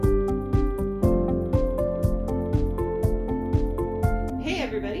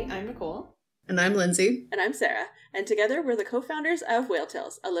And I'm Lindsay. And I'm Sarah. And together we're the co-founders of Whale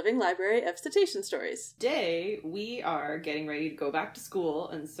Tales, a living library of cetacean stories. Today we are getting ready to go back to school,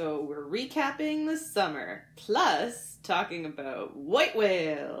 and so we're recapping the summer, plus talking about white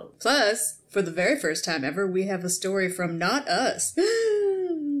whales. Plus, for the very first time ever, we have a story from Not Us.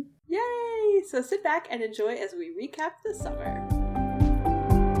 Yay! So sit back and enjoy as we recap the summer.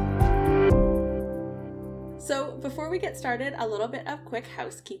 So before we get started, a little bit of quick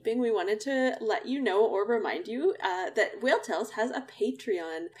housekeeping. We wanted to let you know or remind you that Whale Tales has a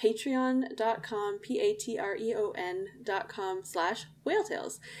Patreon. Patreon.com,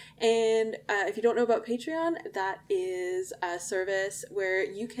 patreon.com/whaletales. And if you don't know about Patreon, that is a service where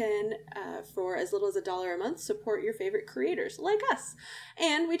you can, for as little as $1 a month, support your favorite creators like us.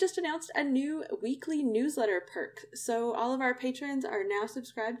 And we just announced a new weekly newsletter perk. So all of our patrons are now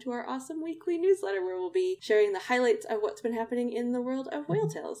subscribed to our awesome weekly newsletter where we'll be sharing the highlights of what's been happening in the world of Whale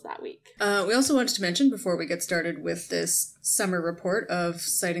Tales that week. We also wanted to mention, before we get started with this summer report of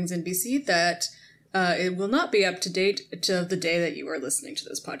sightings in BC, that it will not be up to date to the day that you are listening to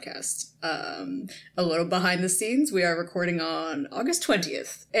this podcast. A little behind the scenes, we are recording on August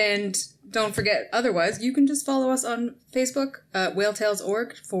 20th. And don't forget, otherwise, you can just follow us on Facebook,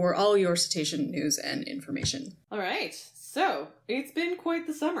 whaletales.org, for all your cetacean news and information. All right. So, it's been quite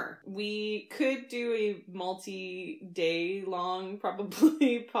the summer. We could do a multi-day long,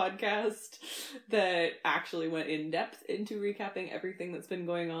 probably, podcast that actually went in depth into recapping everything that's been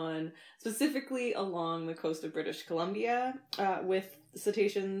going on, specifically along the coast of British Columbia, with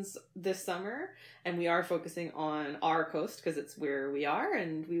cetaceans this summer. And we are focusing on our coast because it's where we are,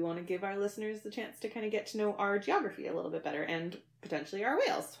 and we want to give our listeners the chance to kind of get to know our geography a little bit better, and potentially our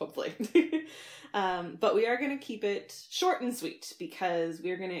whales, hopefully. But we are going to keep it short and sweet because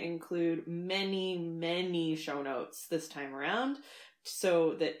we're going to include many show notes this time around,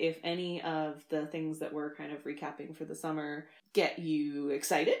 so that if any of the things that we're kind of recapping for the summer get you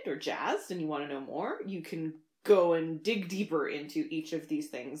excited or jazzed and you want to know more, you can go and dig deeper into each of these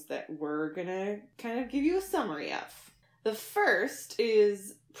things that we're going to kind of give you a summary of. The first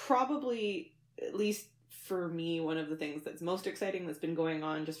is probably, at least for me, one of the things that's most exciting that's been going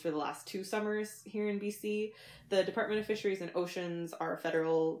on just for the last 2 summers here in BC. The Department of Fisheries and Oceans, our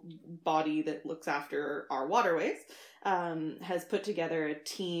federal body that looks after our waterways, has put together a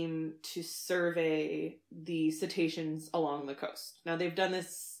team to survey the cetaceans along the coast. Now, they've done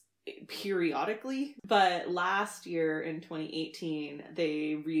this periodically, but last year in 2018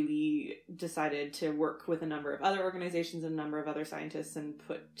 they really decided to work with a number of other organizations and a number of other scientists and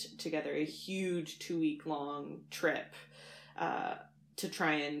put together a huge 2-week-long trip to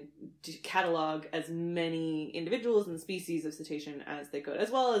try and catalog as many individuals and species of cetacean as they could,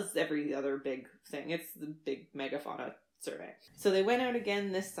 as well as every other big thing. It's the big megafauna survey. So they went out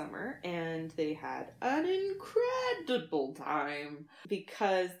again this summer and they had an incredible time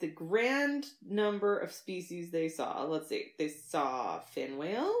because the grand number of species they saw, let's see, they saw fin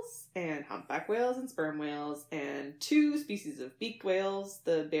whales and humpback whales and sperm whales and 2 species of beaked whales,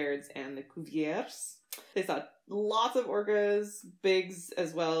 the Bairds and the Cuviers. They saw lots of orcas, bigs,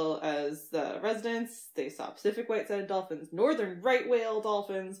 as well as the residents. They saw Pacific white-sided dolphins, northern right whale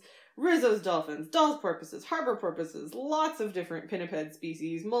dolphins, Rizzo's dolphins, Dall's porpoises, harbor porpoises, lots of different pinniped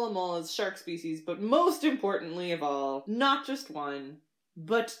species, mullamulas, shark species, but most importantly of all, not just 1,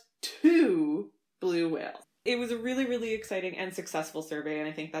 but 2 blue whales. It was a really exciting and successful survey, and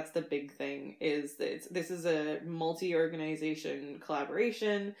I think that's the big thing, is that this is a multi-organization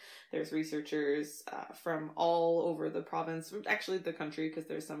collaboration. There's researchers from all over the province, actually the country, because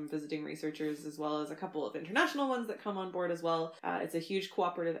there's some visiting researchers as well as a couple of international ones that come on board as well. It's a huge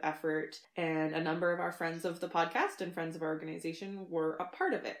cooperative effort, and a number of our friends of the podcast and friends of our organization were a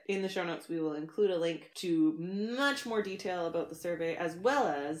part of it. In the show notes, we will include a link to much more detail about the survey, as well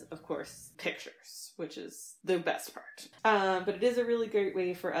as, of course, pictures, which is the best part. But it is a really great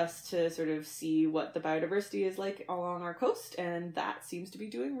way for us to sort of see what the biodiversity is like along our coast, and that seems to be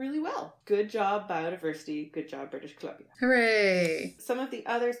doing really well. Good job, biodiversity. Good job, British Columbia. Hooray! Some of the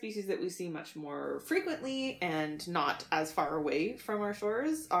other species that we see much more frequently and not as far away from our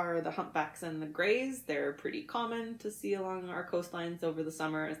shores are the humpbacks and the greys. They're pretty common to see along our coastlines over the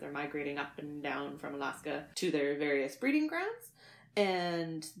summer as they're migrating up and down from Alaska to their various breeding grounds.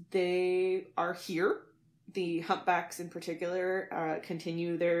 And they are here the humpbacks in particular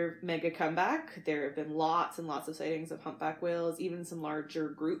continue their mega comeback. There have been lots and lots of sightings of humpback whales, even some larger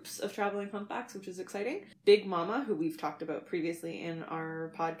groups of traveling humpbacks, which is exciting. Big Mama, who we've talked about previously in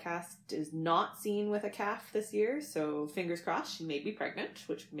our podcast, is not seen with a calf this year, so fingers crossed she may be pregnant,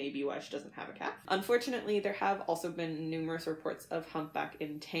 which may be why she doesn't have a calf. Unfortunately, there have also been numerous reports of humpback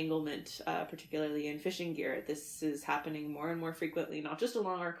entanglement, particularly in fishing gear. This is happening more and more frequently, not just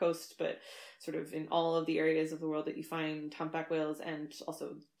along our coast, but sort of in all of the areas of the world that you find humpback whales, and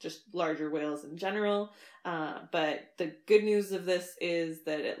also just larger whales in general. But the good news of this is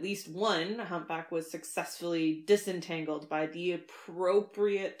that at least one humpback was successfully disentangled by the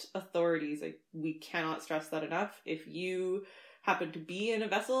appropriate authorities. We cannot stress that enough. If you happen to be in a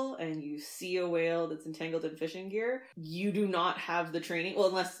vessel and you see a whale that's entangled in fishing gear, you do not have the training, well,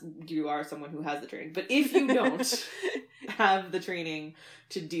 unless you are someone who has the training, but if you don't have the training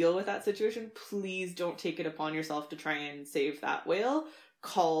to deal with that situation, please don't take it upon yourself to try and save that whale.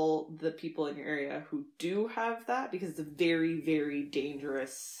 Call the people in your area who do have that, because it's a very, very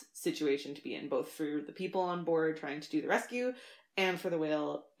dangerous situation to be in, both for the people on board trying to do the rescue and for the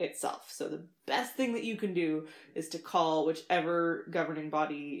whale itself. So the best thing that you can do is to call whichever governing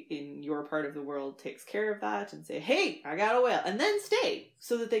body in your part of the world takes care of that and say, hey, I got a whale, and then stay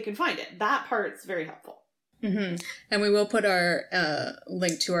so that they can find it. That part's very helpful. Mm-hmm. And we will put our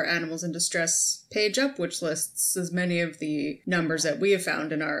link to our Animals in Distress page up, which lists as many of the numbers that we have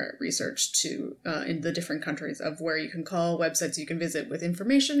found in our research to in the different countries of where you can call, websites you can visit with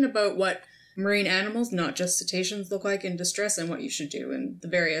information about what marine animals, not just cetaceans, look like in distress and what you should do in the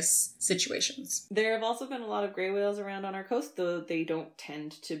various situations. There have also been a lot of gray whales around on our coast, though they don't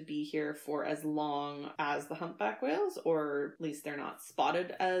tend to be here for as long as the humpback whales, or at least they're not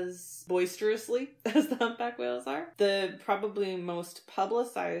spotted as boisterously as the humpback whales are. The probably most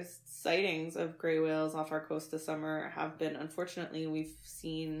publicized sightings of gray whales off our coast this summer have been, unfortunately, we've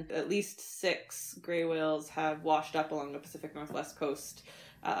seen at least 6 gray whales have washed up along the Pacific Northwest coast,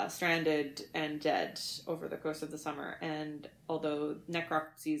 stranded and dead over the course of the summer. And although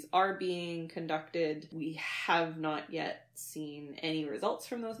necropsies are being conducted, we have not yet seen any results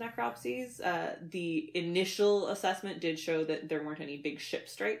from those necropsies. The initial assessment did show that there weren't any big ship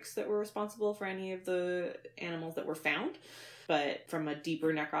strikes that were responsible for any of the animals that were found. But from a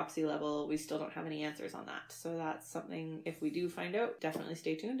deeper necropsy level, we still don't have any answers on that. So that's something, if we do find out, definitely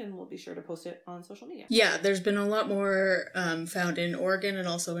stay tuned, and we'll be sure to post it on social media. Yeah, there's been a lot more found in Oregon and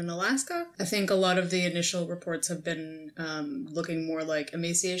also in Alaska. I think a lot of the initial reports have been looking more like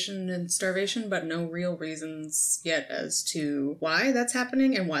emaciation and starvation, but no real reasons yet as to why that's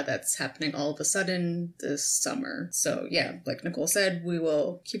happening and why that's happening all of a sudden this summer. So yeah, like Nicole said, we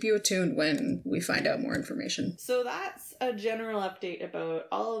will keep you attuned when we find out more information. So that's a general update about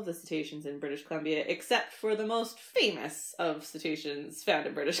all of the cetaceans in British Columbia, except for the most famous of cetaceans found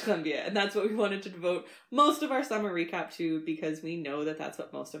in British Columbia. And that's what we wanted to devote most of our summer recap to, because we know that that's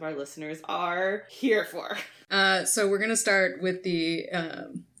what most of our listeners are here for. So we're going to start with the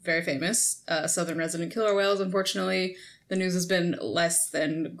very famous southern resident killer whales. Unfortunately, the news has been less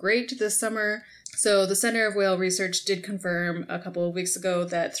than great this summer. So the Center of Whale Research did confirm a couple of weeks ago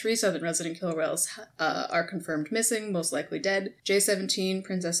that 3 southern resident killer whales are confirmed missing, most likely dead. J-17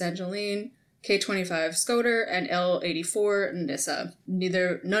 Princess Angeline, K-25 Scoter, and L-84 Nissa.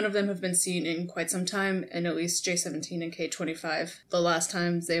 None of them have been seen in quite some time, and at least J-17 and K-25, the last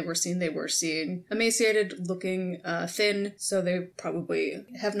times they were seen emaciated, looking thin, so they probably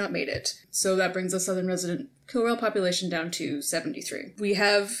have not made it. So that brings the southern resident killer whale population down to 73. We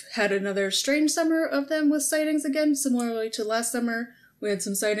have had another strange summer of them with sightings again, similarly to last summer. We had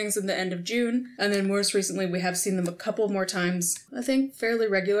some sightings in the end of June, and then most recently we have seen them a couple more times, I think fairly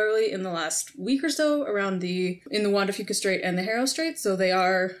regularly in the last week or so, in the Juan de Fuca Strait and the Haro Strait, so they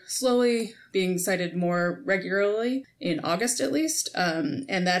are slowly being sighted more regularly, in August at least,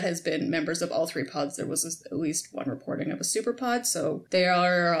 and that has been members of all 3 pods. There was at least one reporting of a super pod, so they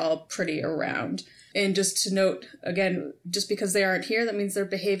are all pretty around. And just to note, again, just because they aren't here, that means their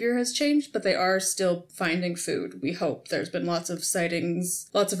behavior has changed, but they are still finding food, we hope. There's been lots of sightings,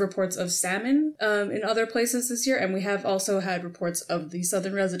 lots of reports of salmon in other places this year, and we have also had reports of the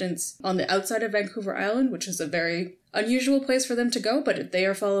southern residents on the outside of Vancouver Island, which is a very unusual place for them to go, but they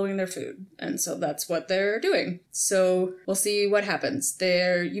are following their food, and so that's what they're doing. So we'll see what happens.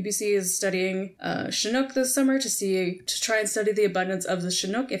 UBC is studying Chinook this summer to try and study the abundance of the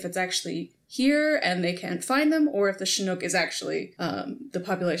Chinook, if it's actually here and they can't find them, or if the Chinook is actually, the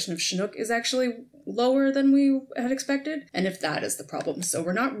population of Chinook is actually lower than we had expected, and if that is the problem. So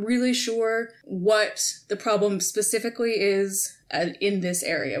we're not really sure what the problem specifically is in this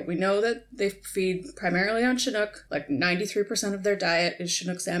area. We know that they feed primarily on Chinook, like 93% of their diet is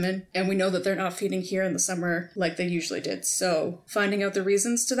Chinook salmon, and we know that they're not feeding here in the summer like they usually did. So finding out the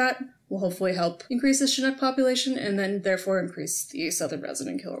reasons to that will hopefully help increase the Chinook population and then therefore increase the southern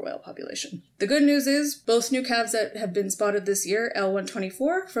resident killer whale population. The good news is both new calves that have been spotted this year,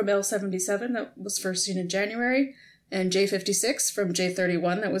 L124 from L77 that was first seen in January, and J56 from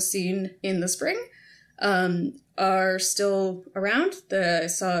J31 that was seen in the spring, are still around. I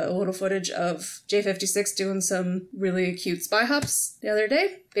saw a little footage of J56 doing some really cute spy hops the other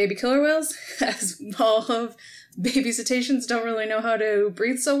day. Baby killer whales, as all of baby cetaceans don't really know how to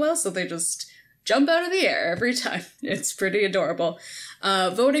breathe so well, so they just jump out of the air every time. It's pretty adorable.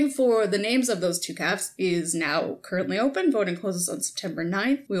 Voting for the names of those two calves is now currently open. Voting closes on September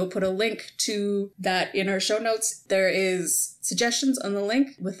 9th. We will put a link to that in our show notes. There is suggestions on the link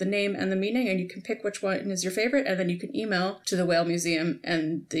with the name and the meaning, and you can pick which one is your favorite, and then you can email to the Whale Museum,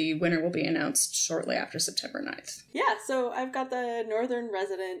 and the winner will be announced shortly after September 9th. Yeah, so I've got the Northern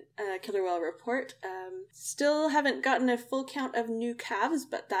Resident Killer Whale report. Still haven't gotten a full count of new calves,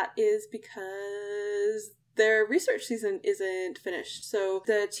 but that is because their research season isn't finished. So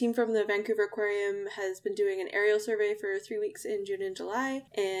the team from the Vancouver Aquarium has been doing an aerial survey for 3 weeks in June and July,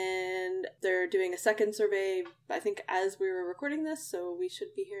 and they're doing a second survey, I think, as we were recording this, so we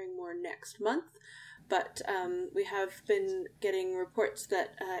should be hearing more next month. But we have been getting reports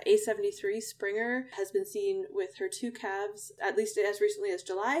that A73 Springer has been seen with her two calves, at least as recently as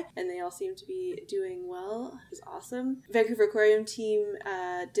July, and they all seem to be doing well. It's awesome. Vancouver Aquarium team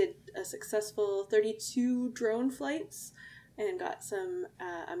did a successful 32 drone flights and got some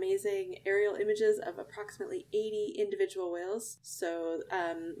amazing aerial images of approximately 80 individual whales, so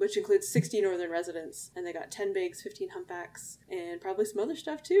which includes 60 northern residents, and they got 10 bigs, 15 humpbacks, and probably some other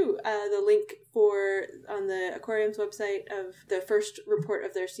stuff too. The link on the aquarium's website of the first report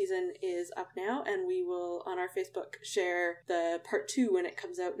of their season is up now, and we will on our Facebook share the part 2 when it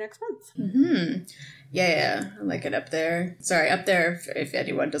comes out next month. Mm-hmm. Yeah, I like it up there. Sorry, up there, if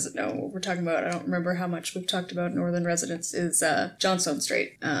anyone doesn't know what we're talking about, I don't remember how much we've talked about northern residents, is Johnstone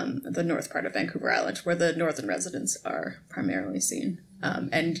Strait, the north part of Vancouver Island, where the northern residents are primarily seen.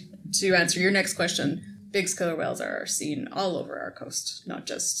 And to answer your next question, Biggs killer whales are seen all over our coast, not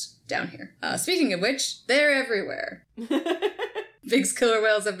just down here. Speaking of which, they're everywhere. Biggs killer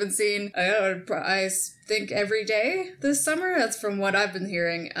whales have been seen, I think, every day this summer. That's from what I've been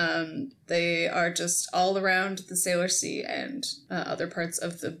hearing. They are just all around the Salish Sea and other parts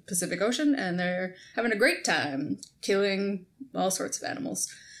of the Pacific Ocean, and they're having a great time killing all sorts of animals.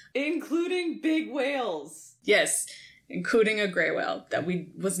 Including big whales. Yes, including a gray whale that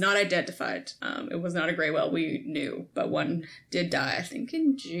was not identified. It was not a gray whale we knew, but one did die, I think,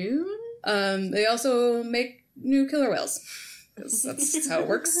 in June. They also make new killer whales. That's how it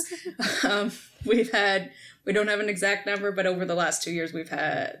works. We don't have an exact number, but over the last 2 years,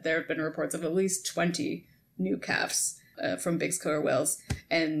 there have been reports of at least 20 new calves from Biggs killer whales,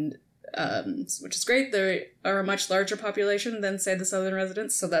 and which is great. They are a much larger population than, say, the southern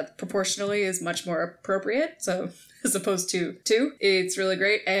residents, so that proportionally is much more appropriate. So as opposed to 2, it's really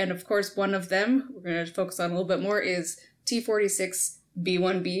great. And of course, one of them we're going to focus on a little bit more is T46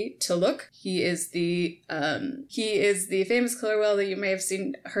 B1B Tuluk. He is the famous killer whale that you may have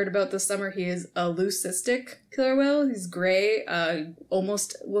heard about this summer. He is a leucistic killer whale. He's gray,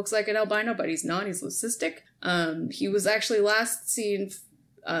 almost looks like an albino, but he's not. He's leucistic. He was actually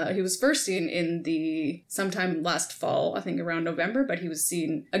he was first seen in sometime last fall, I think around November, but he was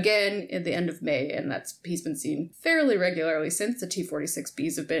seen again at the end of May, and he's been seen fairly regularly since. The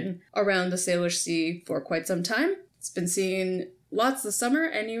T46Bs have been around the Salish Sea for quite some time. It's been seen lots this summer,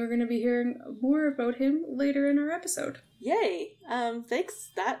 and you are going to be hearing more about him later in our episode. Yay!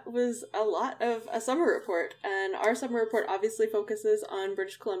 Thanks. That was a lot of a summer report, and our summer report obviously focuses on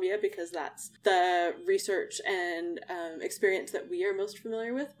British Columbia because that's the research and experience that we are most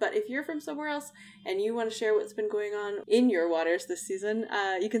familiar with. But if you're from somewhere else and you want to share what's been going on in your waters this season,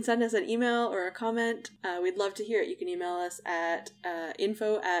 you can send us an email or a comment. We'd love to hear it. You can email us at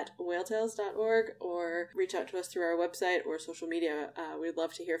info@whaletales.org or reach out to us through our website or social media. We'd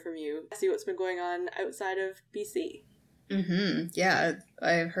love to hear from you. See what's been going on outside of BC. Mm-hmm. Yeah,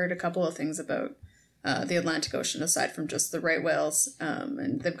 I've heard a couple of things about the Atlantic Ocean aside from just the right whales,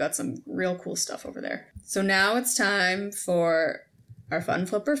 and they've got some real cool stuff over there. So now it's time for our Fun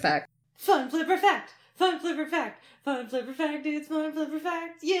Flipper Fact. Fun Flipper Fact! Fun Flipper Fact! Fun Flipper Fact! It's Fun Flipper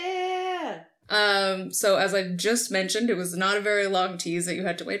Fact! Yeah! So as I just mentioned, it was not a very long tease that you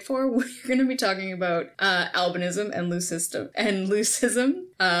had to wait for. We're going to be talking about albinism and leucism,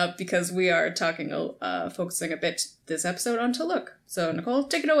 because we are focusing a bit this episode on To Look. So Nicole,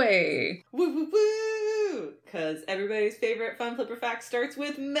 take it away. Woo woo woo! Because everybody's favorite fun flipper fact starts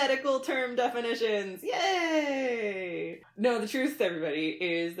with medical term definitions. Yay! No, the truth, everybody,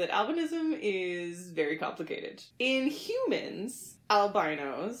 is that albinism is very complicated. In humans,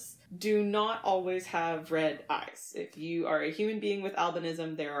 albinos do not always have red eyes. If you are a human being with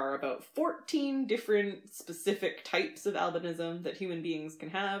albinism, there are about 14 different specific types of albinism that human beings can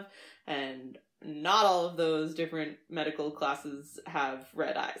have, and not all of those different medical classes have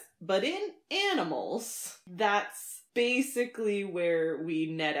red eyes. But in animals, that's basically where we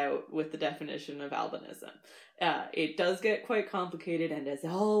net out with the definition of albinism. It does get quite complicated, and as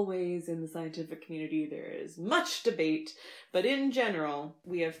always in the scientific community, there is much debate. But in general,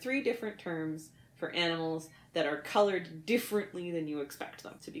 we have 3 different terms for animals that are colored differently than you expect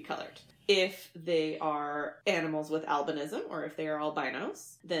them to be colored. If they are animals with albinism, or if they are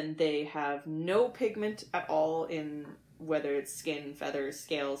albinos, then they have no pigment at all in whether it's skin, feathers,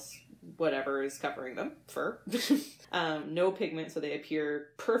 scales, whatever is covering them, fur. No pigment, so they appear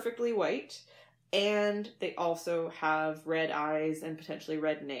perfectly white. And they also have red eyes and potentially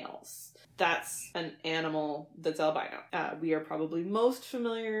red nails. That's an animal that's albino. We are probably most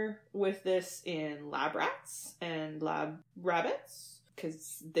familiar with this in lab rats and lab rabbits,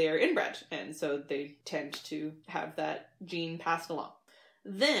 because they're inbred, and so they tend to have that gene passed along.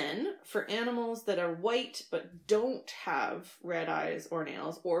 Then, for animals that are white but don't have red eyes or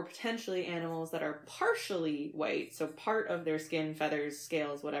nails, or potentially animals that are partially white, so part of their skin, feathers,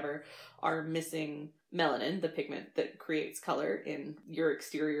 scales, whatever, are missing melanin, the pigment that creates color in your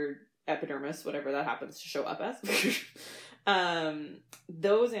exterior epidermis, whatever that happens to show up as.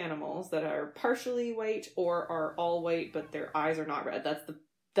 Those animals that are partially white or are all white but their eyes are not red,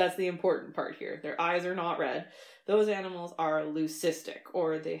 that's the important part here. Their eyes are not red. Those animals are leucistic,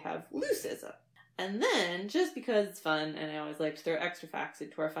 or they have leucism. And then, just because it's fun, and I always like to throw extra facts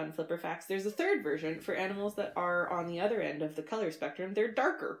into our fun flipper facts, there's a third version for animals that are on the other end of the color spectrum. They're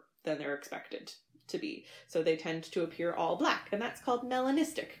darker than they're expected to be. So they tend to appear all black, and that's called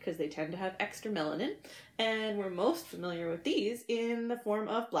melanistic, because they tend to have extra melanin. And we're most familiar with these in the form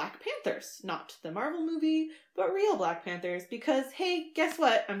of Black Panthers. Not the Marvel movie, but real Black Panthers, because, hey, guess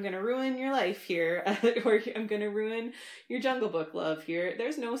what? I'm going to ruin your life here, or I'm going to ruin your Jungle Book love here.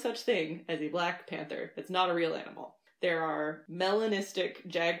 There's no such thing as a Black Panther. It's not a real animal. There are melanistic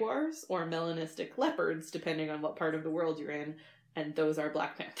jaguars or melanistic leopards, depending on what part of the world you're in, and those are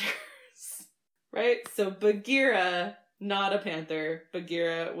Black Panthers. Right? So Bagheera, not a panther.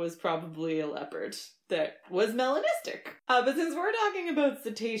 Bagheera was probably a leopard that was melanistic. But since we're talking about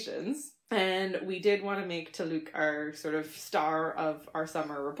cetaceans, and we did want to make To Look our sort of star of our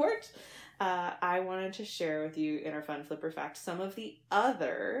summer report, I wanted to share with you in our fun flipper fact some of the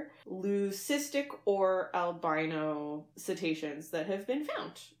other leucistic or albino cetaceans that have been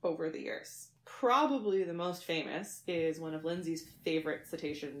found over the years. Probably the most famous is one of Lindsay's favorite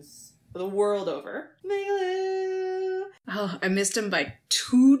cetaceans the world over, Megaloo. Oh, I missed him by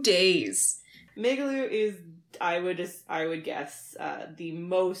 2 days. Megaloo is, I would guess, the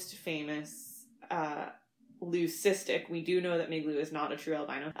most famous leucistic. We do know that Megaloo is not a true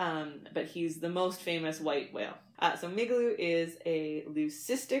albino, but he's the most famous white whale. So Megaloo is a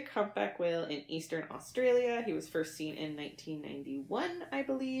leucistic humpback whale in eastern Australia. He was first seen in 1991, I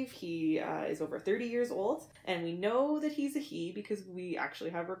believe. He is over 30 years old, and we know that he's a he because we actually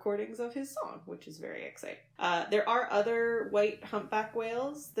have recordings of his song, which is very exciting. There are other white humpback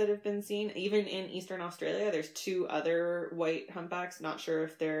whales that have been seen, even in eastern Australia. There's 2 other white humpbacks, not sure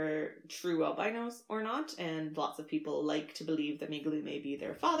if they're true albinos or not, and lots of people like to believe that Megaloo may be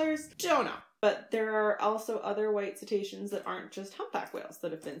their fathers. Don't know. But there are also other white cetaceans that aren't just humpback whales that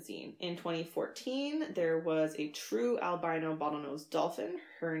have been seen. In 2014, there was a true albino bottlenose dolphin.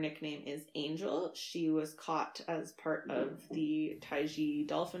 Her nickname is Angel. She was caught as part of the Taiji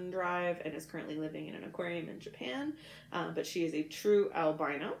Dolphin Drive and is currently living in an aquarium in Japan. But she is a true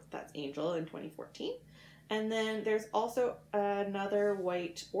albino. That's Angel in 2014. And then there's also another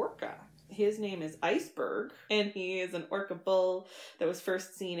white orca. His name is Iceberg, and he is an orca bull that was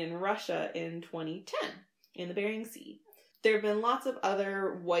first seen in Russia in 2010 in the Bering Sea. There have been lots of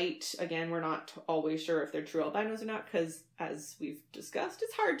other white, again, we're not always sure if they're true albinos or not, because as we've discussed,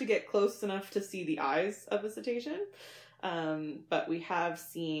 it's hard to get close enough to see the eyes of a cetacean. But we have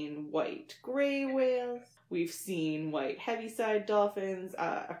seen white gray whales. We've seen white heaviside dolphins.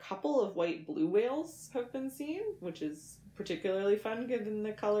 A couple of white blue whales have been seen, which is particularly fun given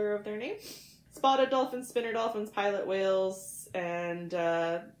the color of their name. spotted dolphins, spinner dolphins, pilot whales, and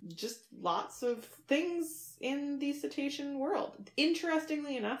just lots of things in the cetacean world.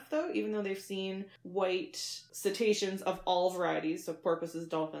 Interestingly enough, though, even though they've seen white cetaceans of all varieties, so porpoises,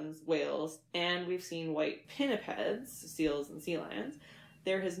 dolphins, whales, and we've seen white pinnipeds, seals and sea lions,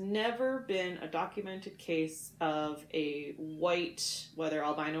 there has never been a documented case of a white, whether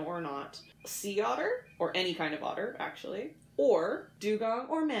albino or not, sea otter, or any kind of otter, actually, or dugong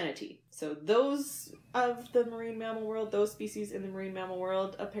or manatee. So those of the marine mammal world, those species in the marine mammal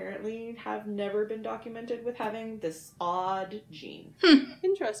world, apparently have never been documented with having this odd gene.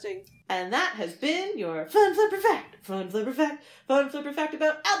 Interesting. And that has been your fun flipper fact. Fun flipper fact. Fun flipper fact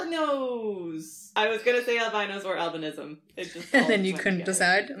about albinos. I was going to say albinos or albinism. It just And then you couldn't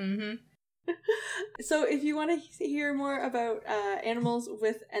decide. Mm-hmm. So if you want to hear more about animals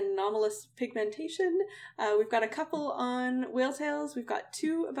with anomalous pigmentation, we've got a couple on whale tails. We've got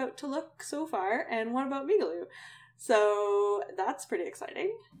 2 about Talook so far, and 1 about Migaloo. So that's pretty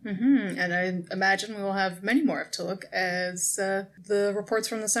exciting. Mm-hmm. And I imagine we will have many more of Talook as the reports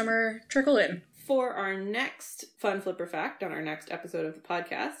from the summer trickle in. For our next Fun Flipper Fact on our next episode of the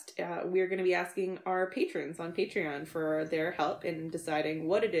podcast, we're going to be asking our patrons on Patreon for their help in deciding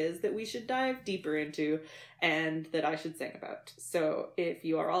what it is that we should dive deeper into and that I should sing about. So if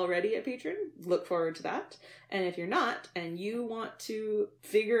you are already a patron, look forward to that. And if you're not, and you want to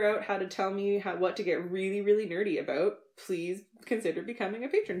figure out how to tell me what to get really, really nerdy about, please consider becoming a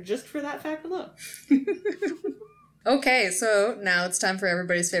patron just for that fact alone. Okay, so now it's time for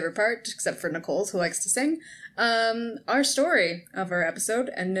everybody's favorite part, except for Nicole's, who likes to sing. Our story of our episode,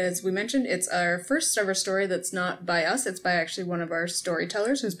 and as we mentioned, it's our first ever story that's not by us. It's by actually one of our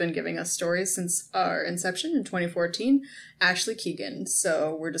storytellers who's been giving us stories since our inception in 2014, Ashley Keegan.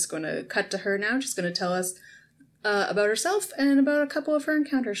 So we're just going to cut to her now. She's going to tell us about herself and about a couple of her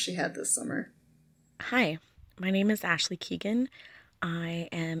encounters she had this summer. Hi, my name is Ashley Keegan. I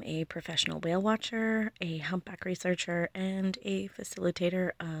am a professional whale watcher, a humpback researcher, and a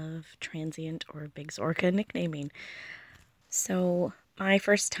facilitator of transient or big orca nicknaming. So my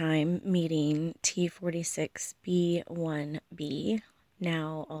first time meeting T46B1B,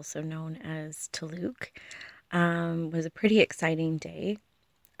 now also known as Talook, was a pretty exciting day.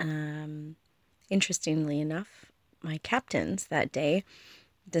 Interestingly enough, my captains that day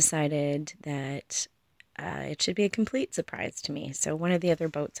decided that it should be a complete surprise to me. So one of the other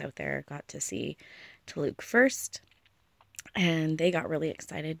boats out there got to see Talook first, and they got really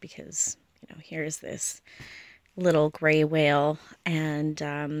excited because, here's this little gray whale, and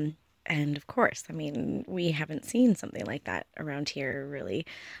of course, we haven't seen something like that around here, really.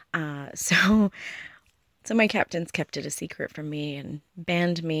 So my captains kept it a secret from me and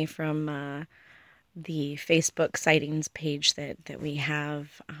banned me from the Facebook sightings page that we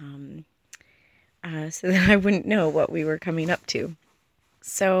have, so that I wouldn't know what we were coming up to.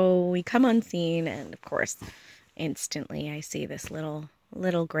 So we come on scene, and of course, instantly I see this little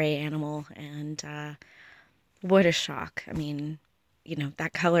gray animal, and what a shock. That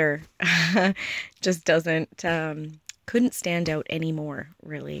color just couldn't stand out anymore,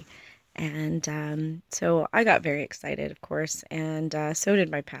 really. And so I got very excited, of course, and so did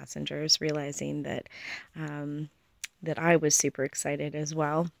my passengers, realizing that I was super excited as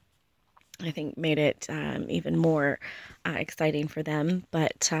well. I think made it even more exciting for them.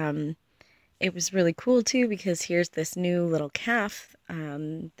 But it was really cool too, because here's this new little calf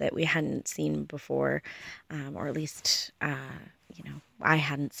that we hadn't seen before, or at least, I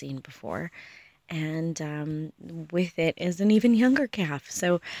hadn't seen before. And with it is an even younger calf.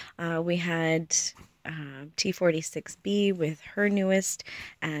 So we had T46B with her newest,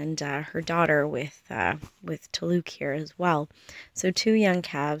 and her daughter with Talook here as well. So 2 young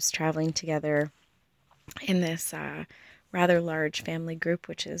calves traveling together in this rather large family group,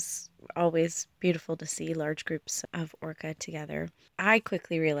 which is always beautiful to see large groups of orca together. I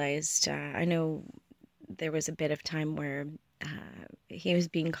quickly realized, I know there was a bit of time where he was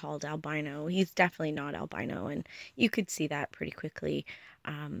being called albino. He's definitely not albino, and you could see that pretty quickly.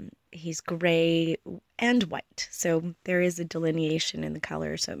 He's gray and white, so there is a delineation in the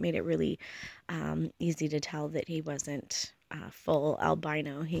color, so it made it really easy to tell that he wasn't full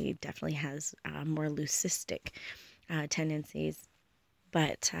albino. He definitely has more leucistic tendencies.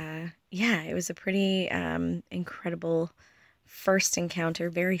 But it was a pretty incredible first encounter.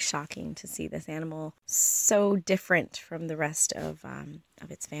 Very shocking to see this animal so different from the rest of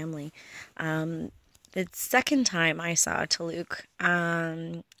its family. The second time I saw Taluk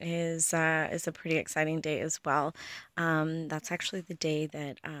is a pretty exciting day as well. That's actually the day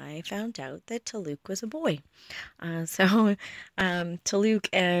that I found out that Taluk was a boy. So Taluk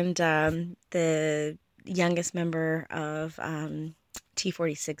and the youngest member of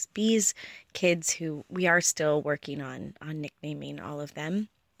T46B's kids, who we are still working on nicknaming all of them.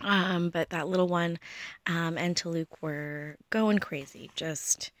 But that little one and Taluk were going crazy,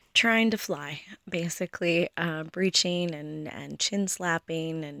 just trying to fly, basically breaching and chin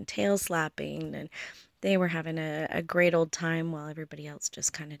slapping and tail slapping, and they were having a great old time while everybody else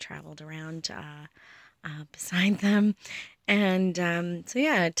just kind of traveled around beside them. And so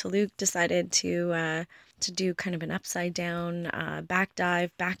yeah, Taluk decided to do kind of an upside down back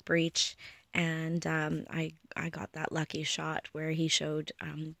dive, back breach, and I got that lucky shot where he showed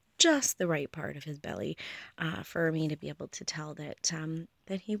just the right part of his belly for me to be able to tell that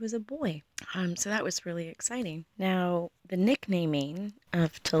that he was a boy. So that was really exciting. Now, the nicknaming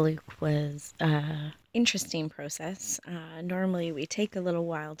of Taluk was an interesting process. Normally, we take a little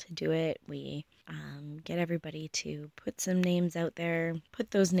while to do it. We get everybody to put some names out there,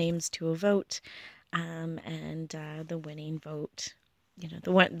 put those names to a vote, and the winning vote,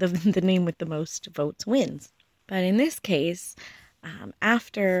 the name with the most votes wins. But in this case,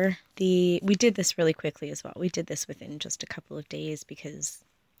 we did this really quickly as well. We did this within just a couple of days because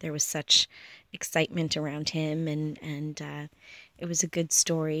there was such excitement around him, and it was a good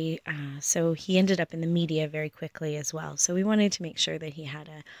story. So he ended up in the media very quickly as well. So we wanted to make sure that he had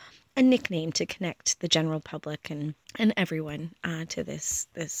a nickname to connect the general public and everyone to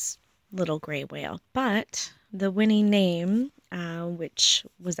this little gray whale. But the winning name, which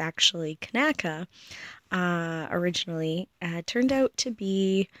was actually Kanaka, originally, turned out to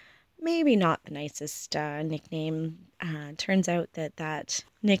be maybe not the nicest nickname. Turns out that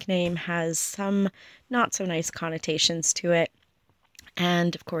nickname has some not so nice connotations to it.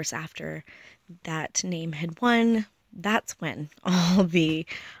 And of course, after that name had won, that's when all the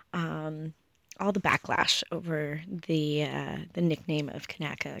backlash over the nickname of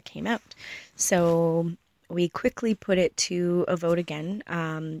Kanaka came out. So we quickly put it to a vote again.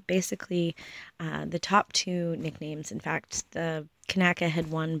 Basically, the top two nicknames, in fact, the Kanaka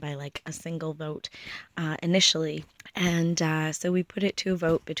had won by like a single vote initially. And so we put it to a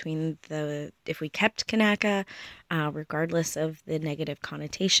vote between if we kept Kanaka, regardless of the negative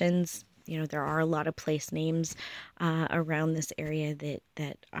connotations. There are a lot of place names around this area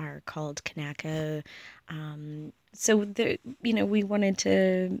that are called Kanaka. So we wanted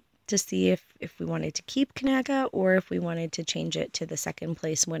to see if we wanted to keep Kanaka or if we wanted to change it to the second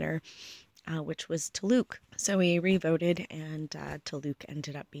place winner, which was Taluk. So we re-voted, and Taluk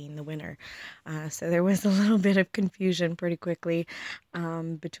ended up being the winner. So there was a little bit of confusion pretty quickly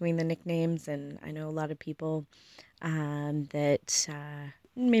between the nicknames, and I know a lot of people that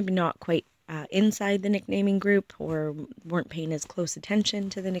maybe not quite inside the nicknaming group or weren't paying as close attention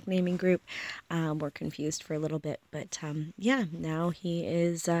to the nicknaming group were confused for a little bit. But yeah, now he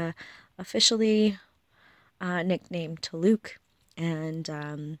is officially nicknamed Taluk, and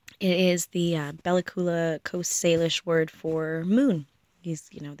it is the Bella Coola Coast Salish word for moon. He's,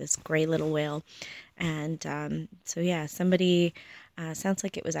 this gray little whale. And so yeah, somebody, sounds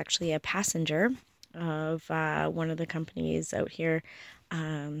like it was actually a passenger of one of the companies out here,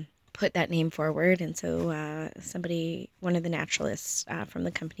 put that name forward. And so one of the naturalists from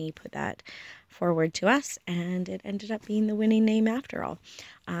the company put that forward to us, and it ended up being the winning name after all.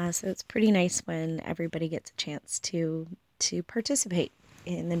 So it's pretty nice when everybody gets a chance to participate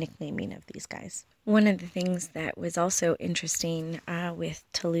in the nicknaming of these guys. One of the things that was also interesting with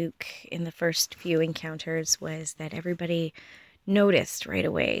Taluk in the first few encounters was that everybody noticed right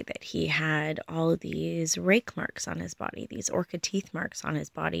away that he had all of these rake marks on his body, these orca teeth marks on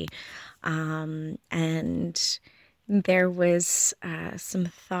his body. And there was some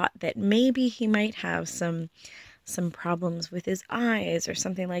thought that maybe he might have some problems with his eyes or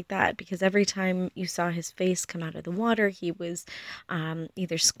something like that, because every time you saw his face come out of the water, he was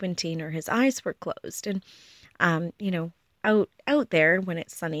either squinting or his eyes were closed. And, out there when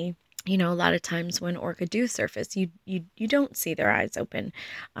it's sunny, a lot of times when orca do surface, you don't see their eyes open,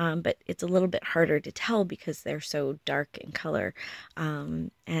 but it's a little bit harder to tell because they're so dark in color.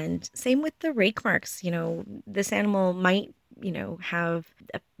 And same with the rake marks. This animal might, have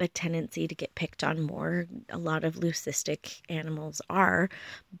a tendency to get picked on more. A lot of leucistic animals are,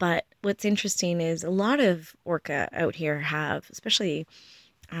 but what's interesting is a lot of orca out here have, especially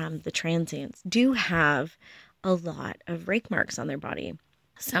the transients, do have a lot of rake marks on their body.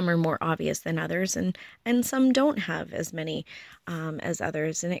 Some are more obvious than others, and some don't have as many as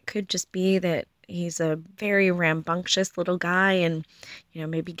others. And it could just be that, he's a very rambunctious little guy and,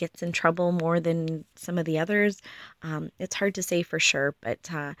 maybe gets in trouble more than some of the others. It's hard to say for sure, but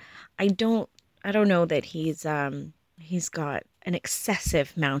I don't know that he's got an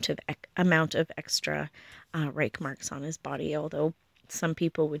excessive amount of extra rake marks on his body, although some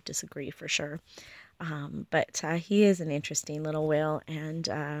people would disagree for sure. But he is an interesting little whale and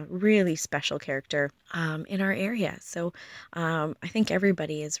a really special character in our area. So I think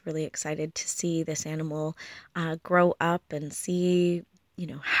everybody is really excited to see this animal grow up and see,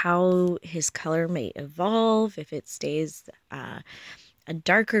 how his color may evolve, if it stays a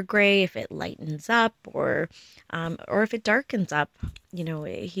darker gray, if it lightens up, or if it darkens up.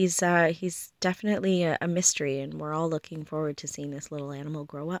 He's definitely a mystery, and we're all looking forward to seeing this little animal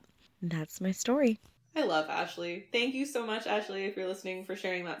grow up. That's my story. I love Ashley. Thank you so much, Ashley, if you're listening, for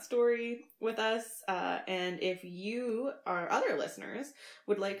sharing that story with us. And if you, our other listeners,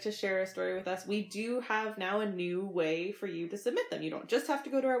 would like to share a story with us, we do have now a new way for you to submit them. You don't just have to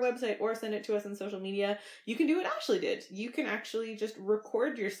go to our website or send it to us on social media. You can do what Ashley did. You can actually just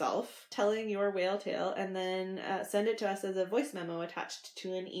record yourself telling your whale tale and then send it to us as a voice memo attached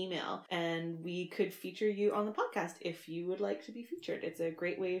to an email. And we could feature you on the podcast if you would like to be featured. It's a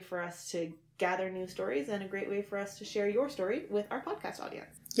great way for us to gather new stories and a great way for us to share your story with our podcast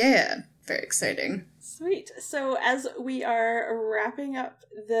audience. Yeah, very exciting. Sweet. So as we are wrapping up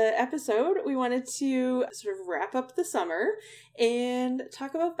the episode, we wanted to sort of wrap up the summer and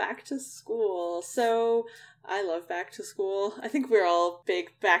talk about back to school. So I love back to school. I think we're all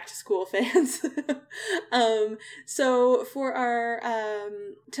big back to school fans. So for our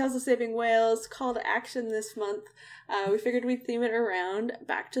Tales of Saving Whales call to action this month, we figured we'd theme it around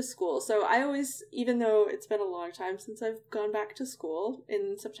back to school. So I always, even though it's been a long time since I've gone back to school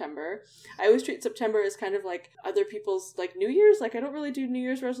in September, I always treat September as kind of like other people's like New Year's. Like I don't really do New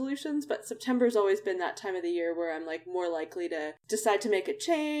Year's resolutions, but September's always been that time of the year where I'm like more likely to decide to make a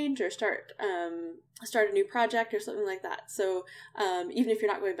change or start a new project or something like that. So even if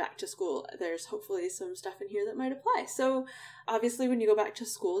you're not going back to school, there's hopefully some stuff in here that might apply. So obviously when you go back to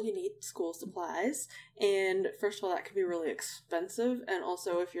school, you need school supplies. And first of all, that can be really expensive. And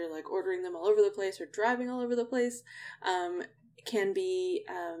also if you're like ordering them all over the place or driving all over the place, can be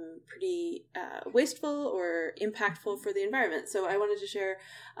pretty wasteful or impactful for the environment. So I wanted to share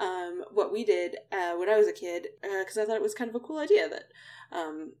what we did when I was a kid, because I thought it was kind of a cool idea that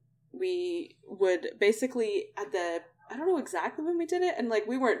we would basically I don't know exactly when we did it, and like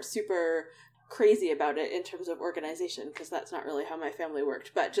we weren't super crazy about it in terms of organization, because that's not really how my family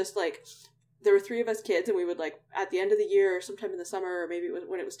worked, but just like there were 3 of us kids, and we would like at the end of the year or sometime in the summer, or maybe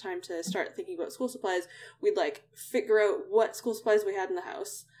when it was time to start thinking about school supplies, we'd like figure out what school supplies we had in the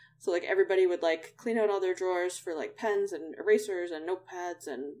house. So like everybody would like clean out all their drawers for like pens and erasers and notepads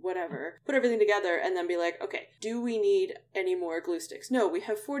and whatever, put everything together, and then be like, okay, do we need any more glue sticks? No, we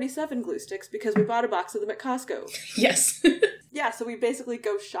have 47 glue sticks because we bought a box of them at Costco. Yes. Yeah, so we basically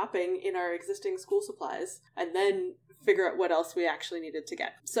go shopping in our existing school supplies and then figure out what else we actually needed to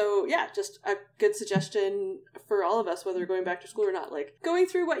get. So yeah, just a good suggestion for all of us, whether going back to school or not, like going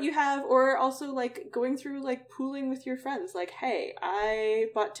through what you have, or also like going through like pooling with your friends. Like, hey, I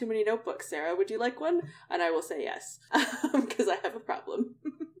bought too many notebooks, Sarah, would you like one? And I will say yes, because I have a problem.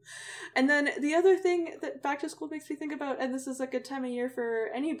 And then the other thing that back to school makes me think about, and this is a good time of year for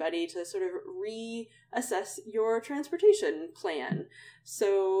anybody to sort of reassess your transportation plan.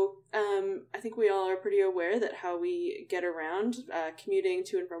 So I think we all are pretty aware that how we get around, commuting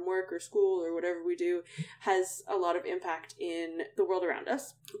to and from work or school or whatever we do, has a lot of impact in the world around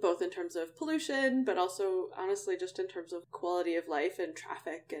us, both in terms of pollution, but also honestly just in terms of quality of life and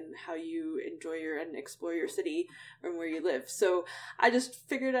traffic and how you enjoy and explore your city from where you live. So I just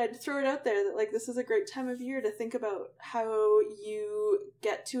figured I'd throw it out there that like this is a great time of year to think about how you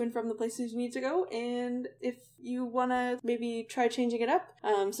get to and from the places you need to go, and if you want to maybe try changing it up.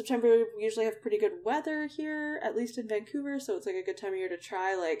 September, we usually have pretty good weather here, at least in Vancouver, so it's like a good time of year to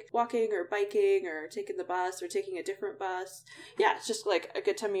try like walking or biking or taking the bus or taking a different bus. Yeah, it's just like a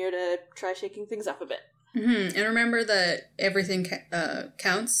good time of year to try shaking things up a bit. Mm-hmm. And remember that everything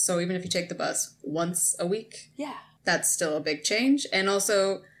counts, so even if you take the bus once a week, yeah, that's still a big change. And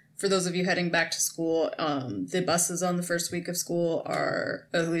also, for those of you heading back to school, the buses on the first week of school are,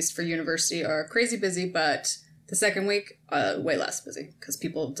 at least for university, are crazy busy, but the second week, way less busy, because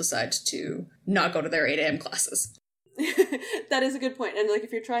people decide to not go to their 8 a.m. classes. That is a good point. And like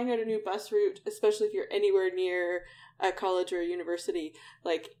if you're trying out a new bus route, especially if you're anywhere near a college or a university,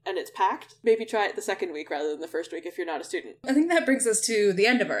 and it's packed, maybe try it the second week rather than the first week if you're not a student. I think that brings us to the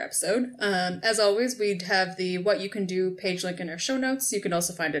end of our episode. As always, we'd have the What You Can Do page link in our show notes. You can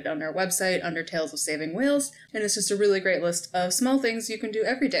also find it on our website under Tales of Saving Whales, and it's just a really great list of small things you can do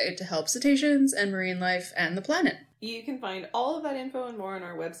every day to help cetaceans and marine life and the planet. You can find all of that info and more on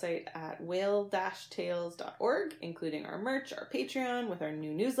our website at whale-tales.org, including our merch, our Patreon with our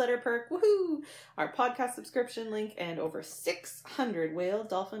new newsletter perk, woohoo, our podcast subscription link, and over 600 whale,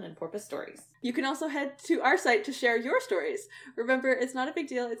 dolphin, and porpoise stories. You can also head to our site to share your stories. Remember, it's not a big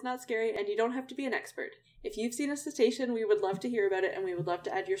deal, it's not scary, and you don't have to be an expert. If you've seen a cetacean, we would love to hear about it, and we would love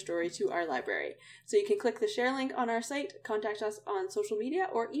to add your story to our library. So you can click the share link on our site, contact us on social media,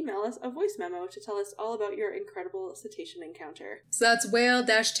 or email us a voice memo to tell us all about your incredible cetacean encounter. So that's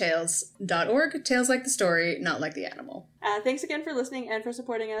whale-tales.org. Tales like the story, not like the animal. Thanks again for listening and for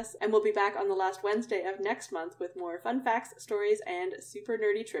supporting us, and we'll be back on the last Wednesday of next month with more fun facts, stories, and super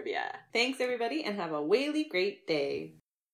nerdy trivia. Thanks, everybody, and have a whaley great day.